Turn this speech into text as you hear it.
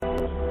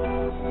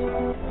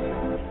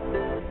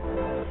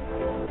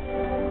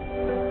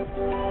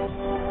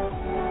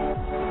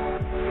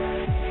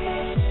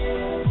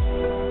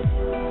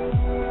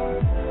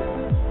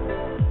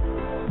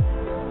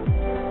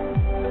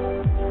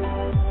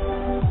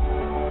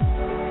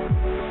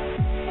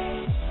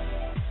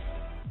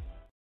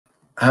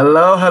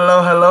Hello,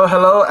 hello, hello,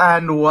 hello,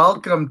 and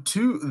welcome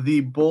to the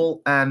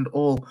Ball and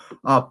All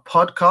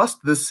podcast.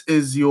 This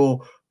is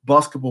your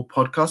basketball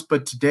podcast,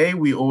 but today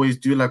we always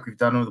do like we've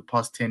done over the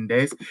past 10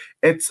 days.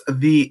 It's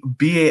the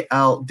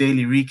BAL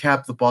Daily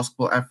Recap, the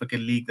Basketball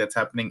African League that's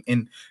happening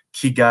in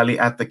Kigali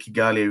at the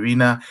Kigali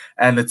Arena.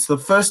 And it's the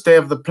first day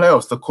of the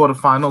playoffs, the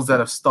quarterfinals that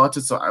have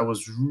started. So it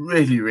was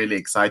really, really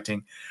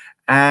exciting.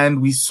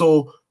 And we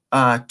saw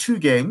two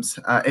games,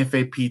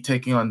 FAP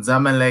taking on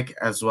Zamalek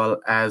as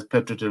well as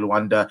Petro de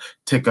Luanda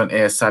take on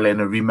AS Sale in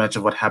a rematch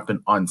of what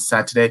happened on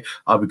Saturday.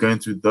 I'll be going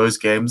through those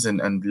games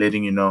and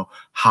letting you know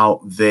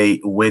how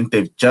they went.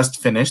 They've just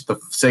finished.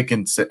 The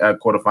second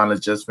quarterfinal is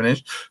just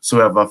finished. So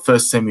we have our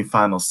first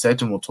semi-final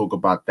set and we'll talk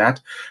about that.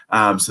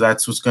 So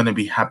that's what's going to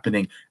be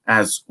happening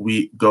as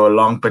we go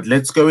along. But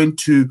let's go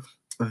into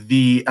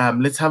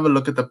let's have a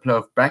look at the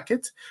playoff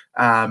bracket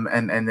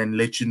and then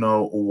let you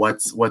know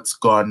what's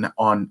gone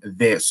on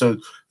there. So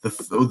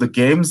the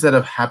games that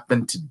have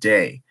happened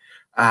today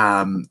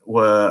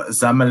were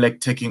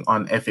Zamalek taking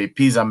on FAP,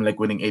 Zamalek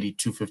winning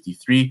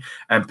 82-53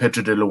 and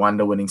Petro de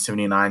Luanda winning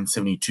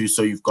 79-72.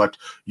 So you've got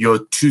your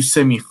two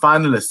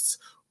semi-finalists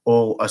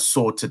all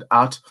sorted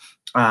out.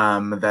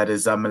 That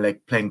is Zamalek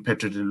playing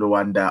Petro de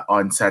Luanda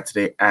on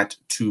Saturday at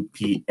 2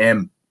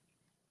 p.m.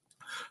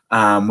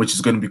 Which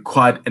is going to be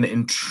quite an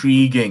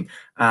intriguing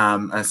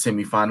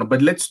semi-final.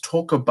 But let's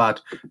talk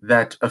about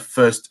that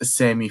first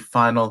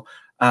semi-final.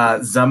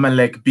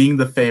 Zamalek being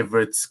the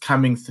favorites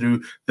coming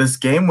through. This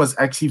game was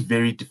actually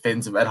very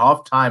defensive. At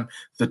halftime,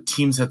 the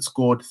teams had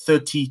scored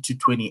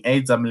 30-28.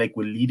 Zamalek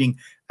were leading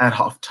at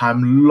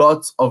halftime.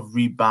 Lots of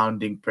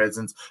rebounding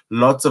presence,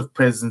 lots of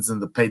presence in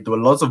the paint. There were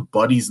lots of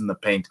bodies in the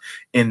paint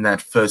in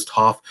that first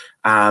half.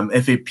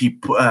 FAP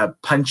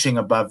punching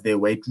above their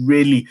weight,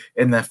 really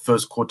in that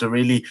first quarter,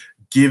 really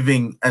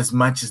giving as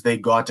much as they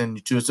got,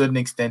 and to a certain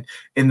extent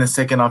in the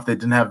second half they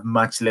didn't have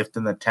much left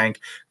in the tank.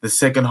 The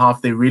second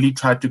half they really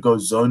tried to go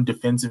zone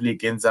defensively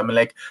against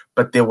Zamalek,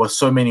 but there were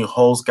so many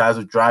holes. Guys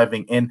were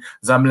driving in.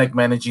 Zamalek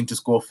managing to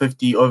score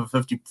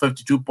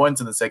 52 points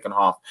in the second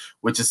half,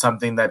 which is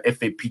something that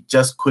FAP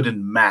just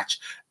couldn't match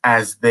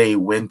as they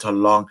went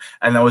along,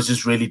 and that was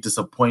just really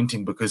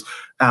disappointing because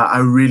I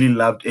really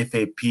loved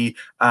FAP.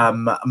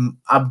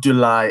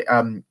 Abdullah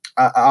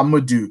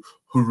Amadou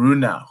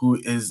Haruna, who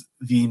is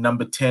the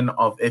number 10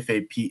 of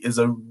FAP, is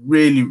a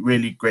really,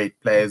 really great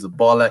player. He's a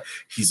baller.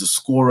 He's a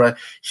scorer.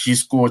 He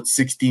scored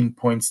 16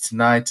 points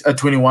tonight,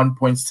 21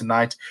 points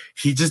tonight.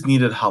 He just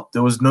needed help.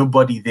 There was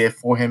nobody there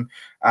for him.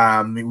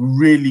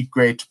 Really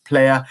great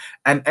player.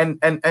 And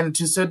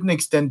to a certain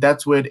extent,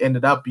 that's where it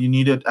ended up. You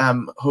needed,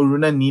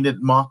 Haruna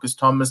needed Marcus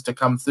Thomas to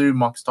come through,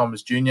 Marcus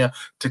Thomas Jr.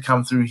 to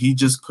come through. He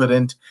just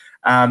couldn't.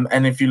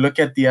 And if you look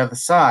at the other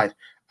side,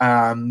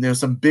 there were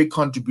some big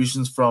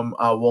contributions from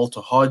Walter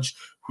Hodge,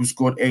 who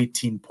scored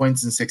 18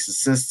 points and 6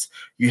 assists.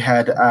 You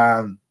had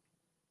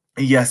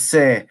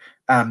Yasser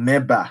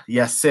Meba,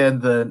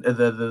 Yasser,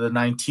 the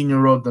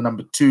 19-year-old, the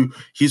number 2.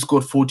 He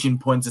scored 14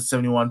 points at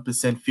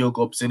 71% field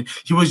goal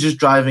percentage. He was just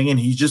driving in.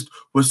 He just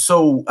was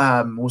so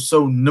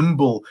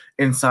nimble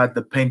inside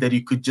the paint that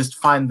he could just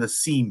find the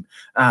seam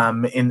in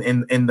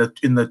the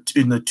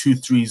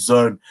 2-3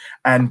 zone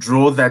and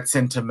draw that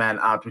center man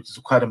out, which is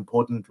quite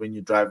important when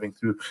you're driving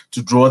through,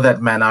 to draw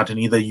that man out, and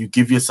either you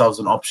give yourselves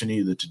an option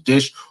either to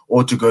dish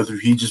or to go through.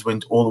 He just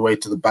went all the way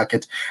to the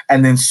bucket.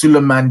 And then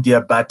Suleiman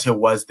Diabate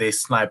was their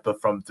sniper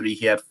from 3.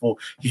 He had 4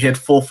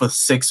 for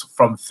 6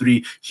 from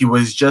 3. He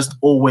was just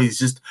always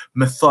just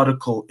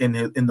methodical in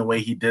the way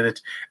he did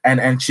it. And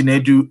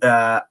Chinedu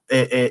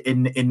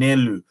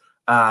Enelu,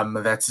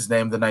 that's his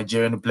name, the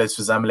Nigerian who plays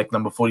for Zamalek,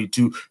 number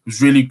 42,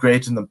 was really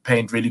great in the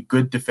paint, really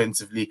good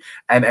defensively,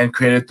 and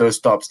created those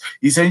stops.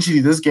 Essentially,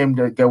 this game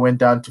went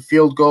down to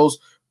field goals.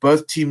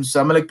 Both teams,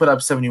 Zamalek put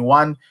up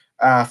 71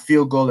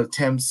 field goal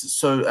attempts.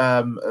 So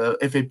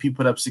FAP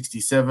put up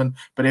 67,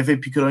 but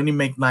FAP could only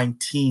make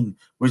 19,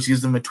 which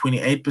gives them a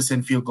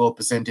 28% field goal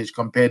percentage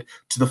compared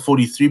to the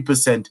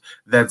 43%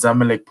 that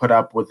Zamalek put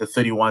up with the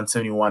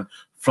 31-71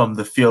 from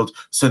the field.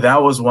 So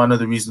that was one of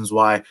the reasons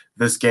why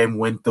this game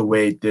went the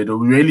way it did. It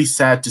was really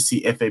sad to see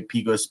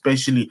FAP go,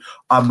 especially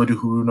Amadou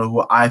Haruna,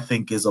 who I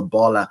think is a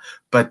baller,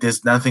 but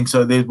there's nothing.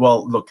 So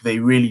they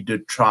really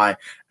did try,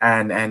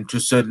 and to a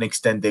certain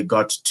extent they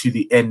got to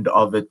the end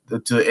of it,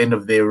 to the end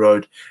of their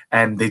road,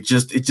 and it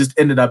just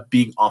ended up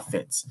being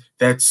offense.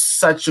 That's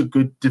such a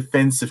good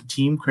defensive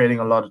team, creating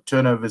a lot of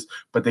turnovers,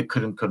 but they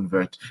couldn't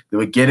convert. They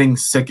were getting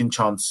second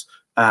chances,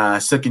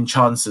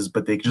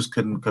 but they just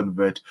couldn't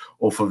convert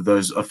off of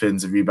those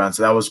offensive rebounds.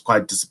 So that was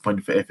quite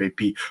disappointing for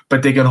FAP.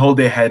 But they can hold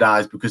their head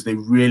high because they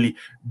really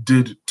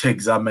did take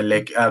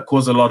Zamalek,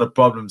 cause a lot of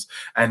problems.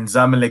 And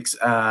Zamalek's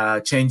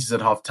changes at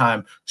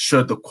halftime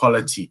showed the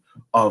quality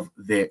of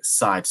their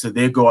side. So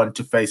they go on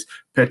to face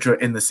Petro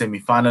in the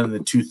semi-final in the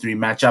 2-3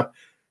 matchup.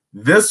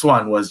 This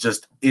one was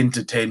just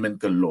entertainment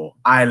galore.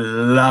 I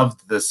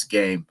loved this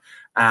game.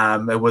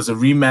 It was a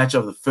rematch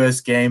of the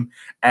first game.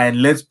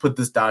 And let's put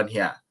this down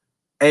here.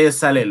 AS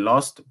Sale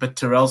lost, but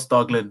Terrell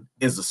Stoglin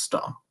is a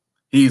star.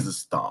 He's a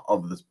star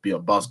of this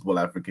Basketball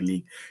Africa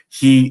League.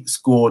 He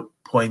scored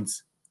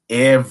points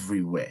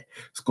everywhere.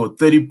 Scored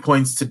 30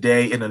 points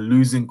today in a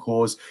losing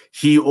cause.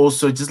 He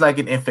also, just like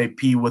an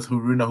FAP with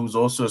Haruna, who's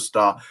also a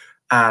star,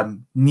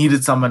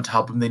 needed someone to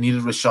help him. They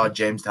needed Rashad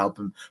James to help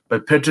him.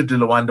 But Petro de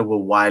Luanda were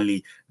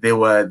wily. They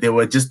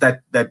were just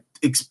that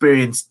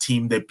experienced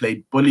team. They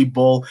played bully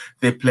ball.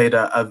 They played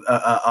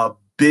a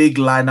big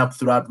lineup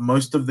throughout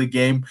most of the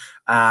game.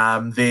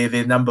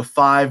 They're number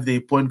 5,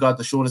 the point guard,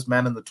 the shortest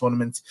man in the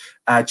tournament,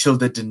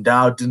 Childa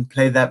Dindao, didn't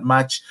play that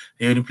much.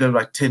 He only played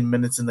like 10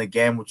 minutes in the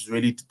game, which was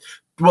really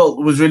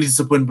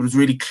disappointing, but it was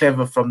really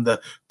clever from the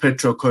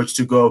Petro coach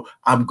to go,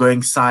 I'm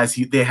going size.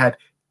 They had,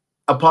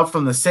 apart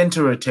from the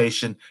center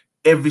rotation,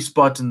 every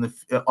spot in the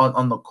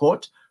on the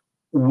court,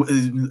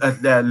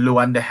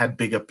 Luanda had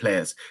bigger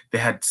players. They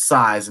had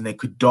size, and they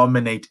could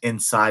dominate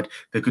inside.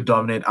 They could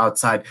dominate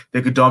outside.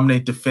 They could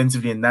dominate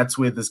defensively, and that's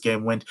where this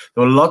game went.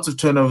 There were lots of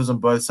turnovers on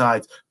both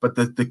sides, but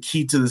the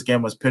key to this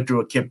game was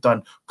Petro kept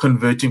on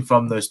converting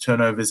from those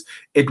turnovers.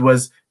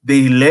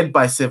 They led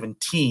by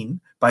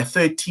 17. By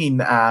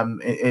 13,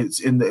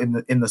 it's in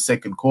the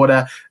second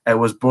quarter. It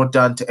was brought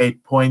down to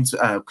 8 points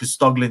because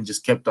Stoglin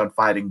just kept on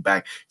fighting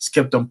back. Just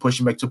kept on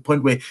pushing back to a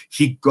point where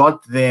he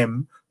got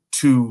them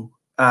to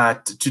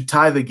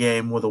tie the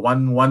game with a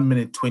 1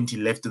 minute 20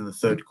 left in the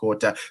third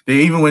quarter. They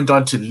even went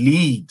on to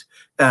lead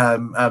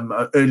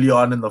early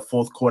on in the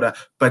fourth quarter,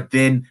 but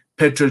then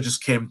Petro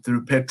just came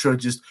through. Petro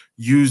just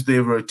used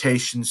their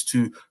rotations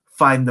to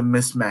find the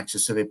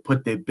mismatches. So they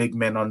put their big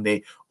men on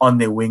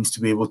their wings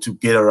to be able to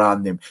get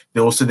around them.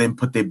 They also then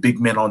put their big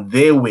men on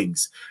their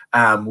wings.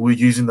 We're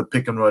using the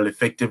pick and roll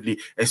effectively,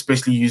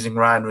 especially using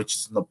Ryan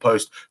Richards in the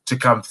post to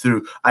come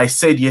through. I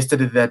said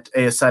yesterday that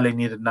ASL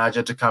needed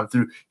Naja to come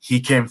through. He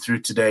came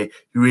through today.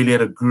 He really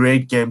had a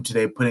great game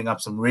today, putting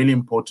up some really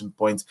important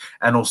points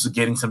and also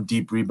getting some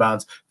deep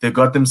rebounds. They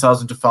got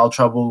themselves into foul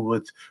trouble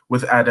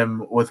with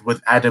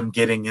Adam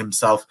getting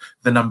himself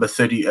the number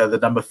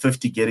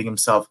 50 getting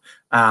himself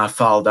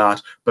fouled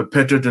out. But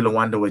Petro de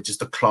Luanda were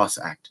just a class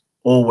act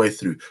all the way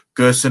through.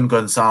 Gerson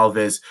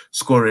Gonçalves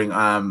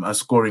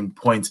scoring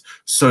points.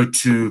 So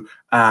too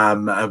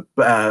the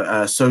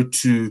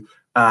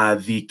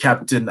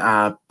captain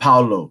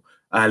Paulo.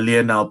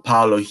 Lionel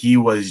Paulo, he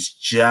was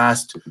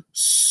just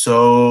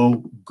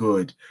so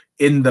good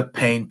in the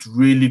paint,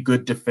 really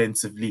good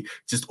defensively,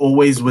 just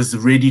always was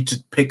ready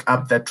to pick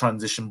up that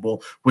transition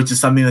ball, which is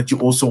something that you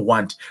also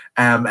want.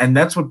 And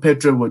that's what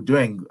Petro were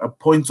doing,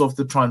 points off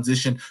the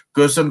transition.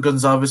 Gerson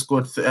Gonçalves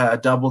scored a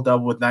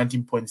double-double with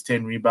 19 points,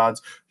 10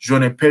 rebounds.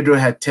 João Pedro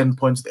had 10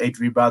 points with 8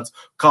 rebounds.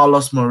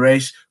 Carlos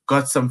Moraes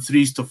got some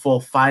threes to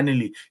fall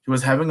finally. He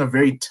was having a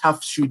very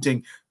tough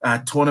shooting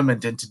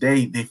tournament, and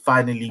today they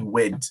finally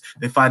went.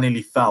 They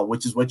finally fell,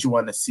 which is what you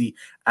want to see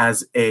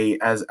as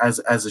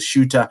a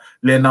shooter.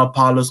 Lionel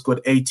Paulo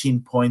scored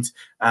 18 points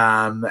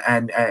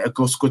and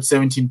scored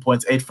 17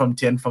 points, 8 from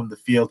 10 from the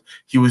field.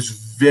 He was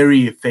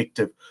very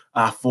effective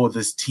for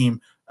this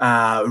team.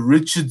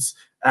 Richards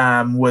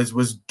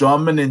was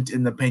dominant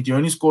in the paint. He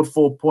only scored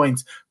 4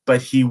 points,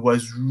 but he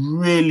was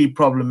really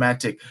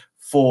problematic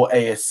for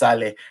AS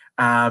Salé.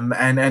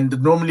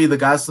 And normally the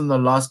guys from the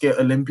last game,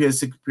 Olympia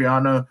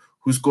Cipriano,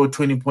 who scored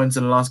 20 points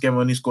in the last game,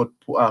 only scored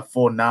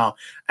 4 now.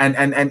 And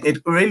it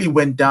really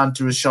went down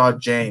to Rashad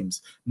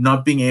James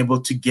not being able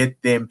to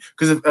get them,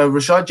 because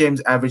Rashad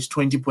James averaged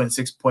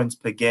 20.6 points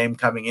per game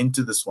coming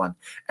into this one.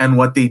 And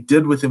what they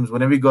did with him is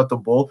whenever he got the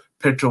ball,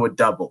 Petro would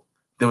double.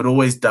 They would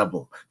always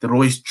double. They would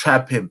always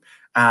trap him.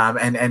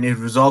 And it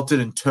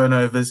resulted in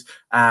turnovers.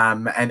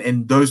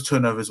 And those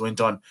turnovers went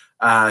on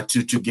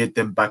to get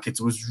them buckets.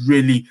 It was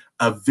really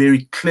a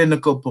very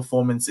clinical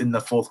performance in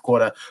the fourth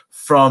quarter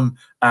from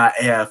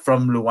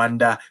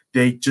Luanda.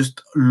 They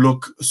just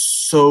look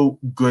so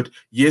good.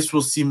 Yes,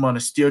 we'll see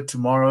Monastir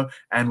tomorrow,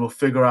 and we'll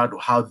figure out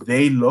how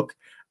they look.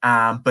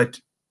 But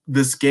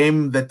this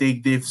game that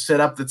they've set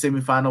up, the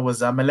semifinal with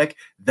Zamalek,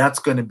 that's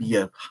going to be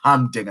a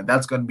humdinger.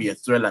 That's going to be a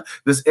thriller.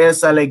 This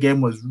ASLA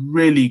game was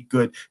really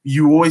good.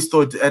 You always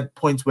thought at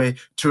points where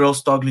Terrell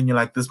Stoglin, you're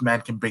like, this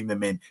man can bring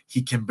them in.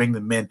 He can bring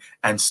them in.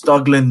 And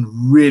Stoglin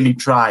really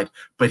tried,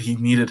 but he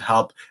needed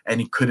help,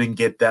 and he couldn't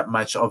get that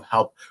much of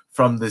help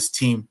from this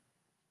team.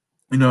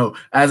 You know,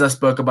 as I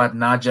spoke about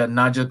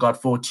Naja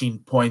got 14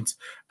 points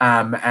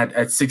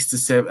at 6 to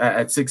 7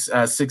 at six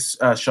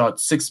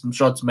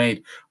shots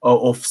made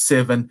off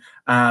 7.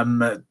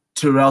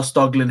 Terrell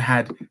Stoglin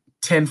had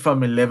 10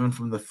 from 11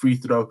 from the free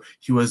throw.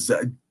 He was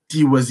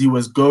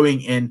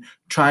going in,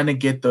 trying to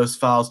get those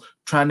fouls,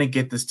 trying to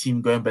get this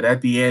team going, but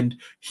at the end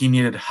he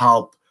needed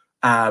help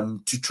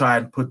to try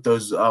and put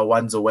those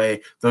ones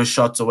away, those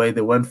shots away.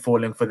 They weren't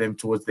falling for them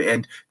towards the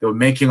end. They were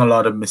making a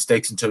lot of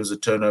mistakes in terms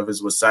of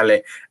turnovers with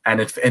Saleh, and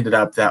it ended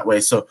up that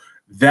way. So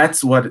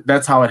that's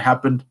how it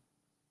happened.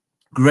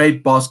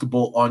 Great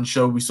basketball on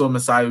show. We saw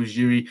Masai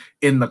Ujiri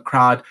in the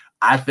crowd.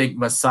 I think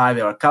Masai,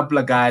 there are a couple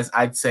of guys,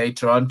 I'd say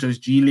Toronto's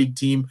G League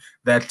team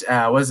that,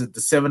 was it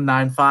the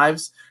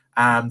 795s?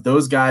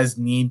 Those guys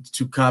need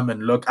to come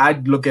and look.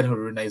 I'd look at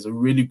Haruna. He's a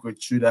really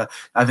good shooter.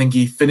 I think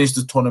he finished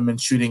the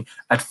tournament shooting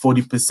at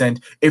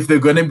 40%. If there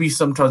are going to be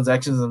some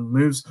transactions and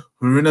moves,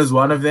 Haruna's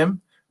one of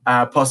them.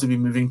 Possibly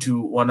moving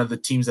to one of the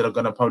teams that are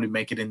going to probably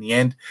make it in the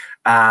end.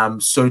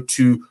 So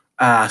to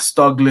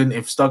Stoglin,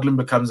 if Stoglin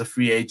becomes a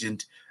free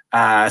agent,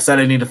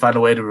 Saturday need to find a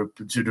way to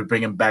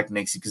bring him back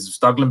next year, because if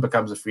Stoglin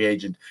becomes a free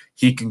agent,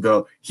 he can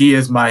go. He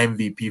is my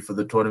MVP for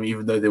the tournament,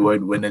 even though they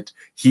won't win it.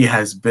 He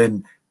has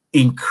been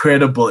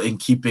incredible in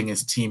keeping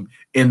his team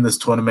in this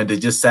tournament.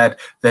 It's just sad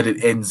that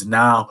it ends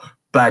now,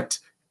 but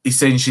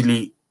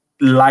essentially,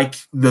 like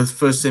the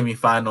first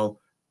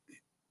semi-final,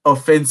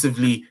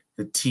 offensively,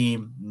 the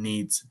team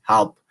needs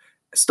help.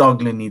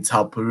 Stoglin needs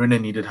help. Haruna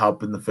needed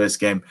help in the first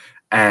game,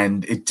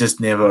 and it just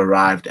never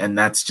arrived, and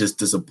that's just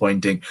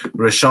disappointing.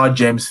 Rashad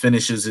James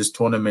finishes his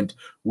tournament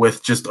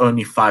with just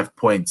only 5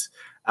 points,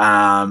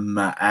 and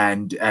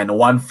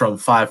 1 from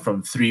 5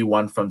 from 3,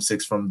 1 from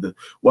 6 from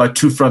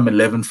 2 from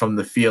 11 from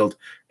the field,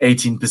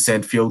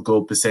 18% field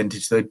goal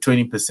percentage, so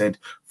 20%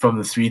 from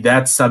the 3.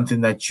 That's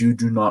something that you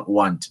do not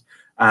want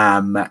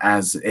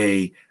as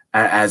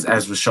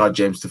Rashad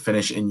James to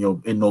finish in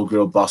your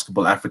inaugural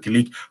Basketball Africa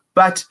League.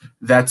 But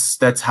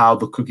that's how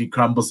the cookie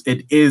crumbles.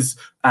 It is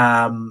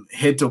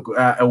hit or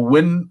a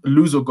win,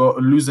 lose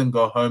and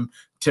go home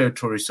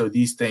territory. So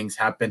these things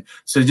happen.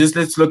 So just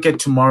let's look at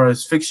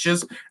tomorrow's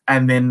fixtures,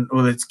 and then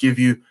let's give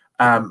you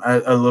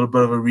a little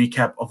bit of a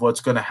recap of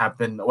what's going to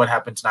happen, what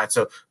happened tonight.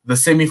 So the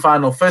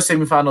first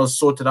semi-final is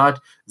sorted out.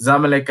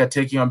 Zamalek are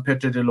taking on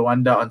Petro de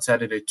Luanda on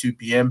Saturday, 2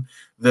 p.m.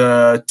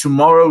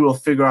 Tomorrow we'll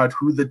figure out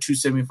who the 2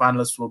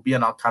 semi-finalists will be,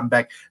 and I'll come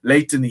back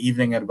late in the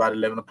evening at about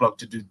 11 o'clock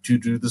to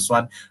do this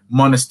one.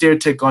 Monastir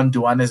take on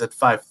Duanes at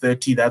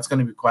 5:30. That's going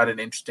to be quite an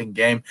interesting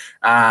game.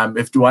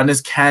 If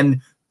Duanes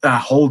can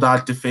hold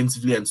out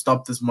defensively and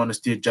stop this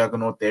Monastir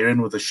juggernaut, they're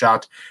in with a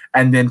shout.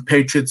 And then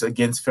Patriots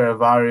against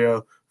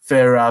Ferroviario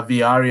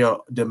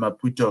de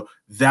Maputo.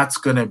 That's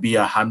going to be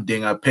a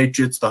humdinger.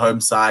 Patriots, the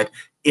home side,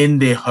 in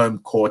their home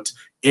court,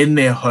 in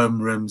their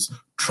home rooms,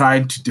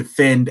 trying to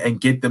defend and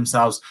get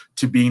themselves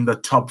to being the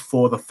top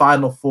 4, the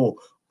final 4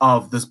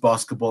 of this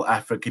Basketball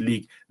Africa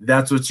League.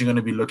 That's what you're going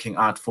to be looking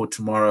out for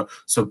tomorrow.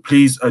 So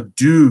please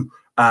do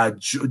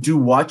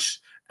watch,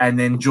 and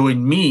then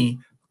join me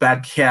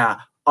back here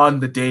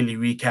on the daily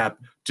recap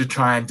to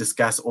try and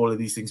discuss all of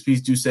these things.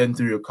 Please do send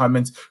through your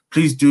comments.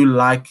 Please do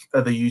like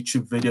the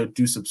YouTube video.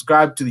 Do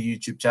subscribe to the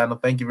YouTube channel.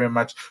 Thank you very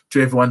much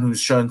to everyone who's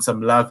shown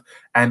some love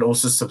and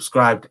also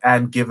subscribed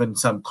and given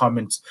some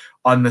comments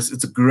on this.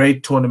 It's a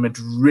great tournament,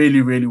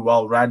 really, really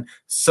well run.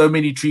 So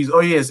many trees.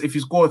 Oh yes, if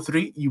you score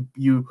 3,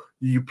 you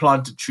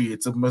plant a tree.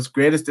 It's the most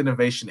greatest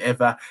innovation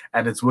ever,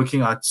 and it's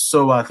working out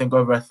so well. I think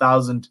over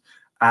 1,000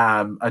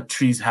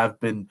 trees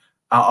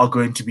are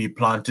going to be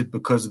planted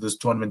because of this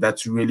tournament.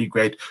 That's really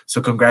great. So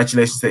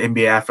congratulations to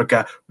NBA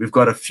Africa. We've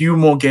got a few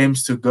more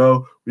games to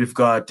go. We've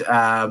got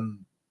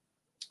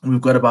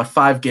about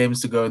 5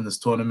 games to go in this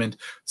tournament.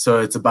 So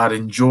it's about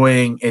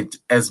enjoying it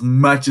as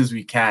much as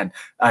we can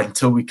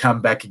until we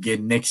come back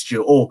again next year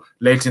or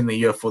later in the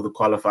year for the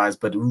qualifiers.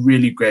 But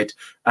really great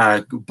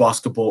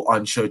basketball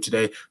on show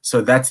today.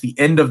 So that's the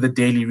end of the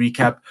daily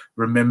recap.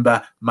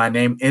 Remember, my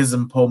name is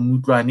Mpho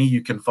Mutlani.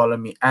 You can follow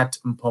me at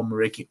Mpho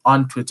Mureki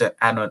on Twitter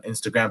and on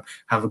Instagram.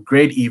 Have a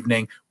great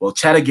evening. We'll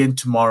chat again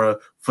tomorrow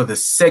for the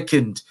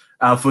second,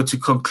 to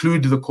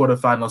conclude the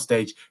quarterfinal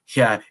stage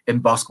here in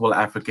Basketball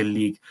Africa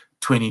League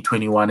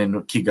 2021 in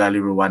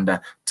Kigali,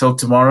 Rwanda. Till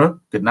tomorrow,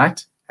 good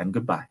night and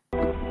goodbye.